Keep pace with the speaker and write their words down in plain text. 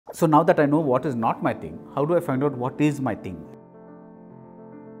So now that I know what is not my thing, how do I find out what is my thing?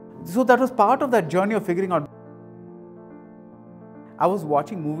 So that was part of that journey of figuring out. I was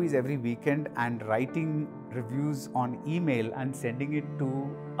watching movies every weekend and writing reviews on email and sending it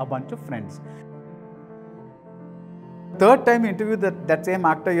to a bunch of friends. Third time you interview that same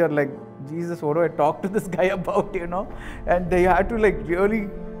actor, you're like, Jesus, what do I talk to this guy about, And they had to really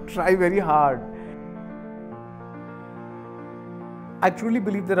try very hard. I truly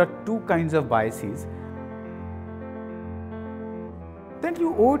believe there are two kinds of biases. Then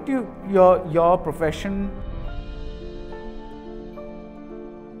you owe it to your profession.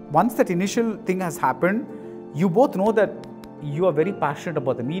 Once that initial thing has happened, you both know that you are very passionate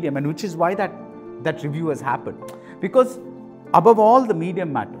about the medium, and which is why that review has happened. Because above all, the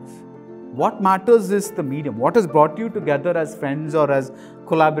medium matters. What matters is the medium. What has brought you together as friends or as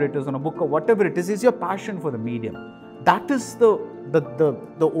collaborators on a book or whatever it is your passion for the medium. That is the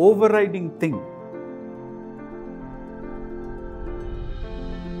overriding thing.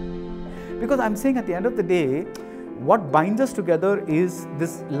 Because I'm saying at the end of the day, what binds us together is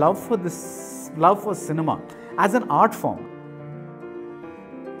this love for cinema as an art form.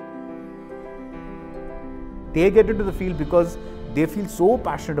 They get into the field because they feel so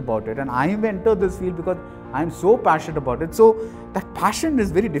passionate about it, and I entered this field because I'm so passionate about it. So that passion is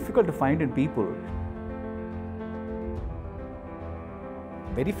very difficult to find in people.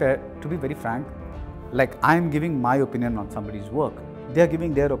 Very fair, to be very frank, I'm giving my opinion on somebody's work. They're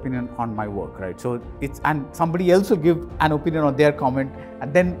giving their opinion on my work, right? So and somebody else will give an opinion on their comment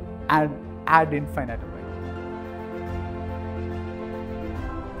and then add infinite.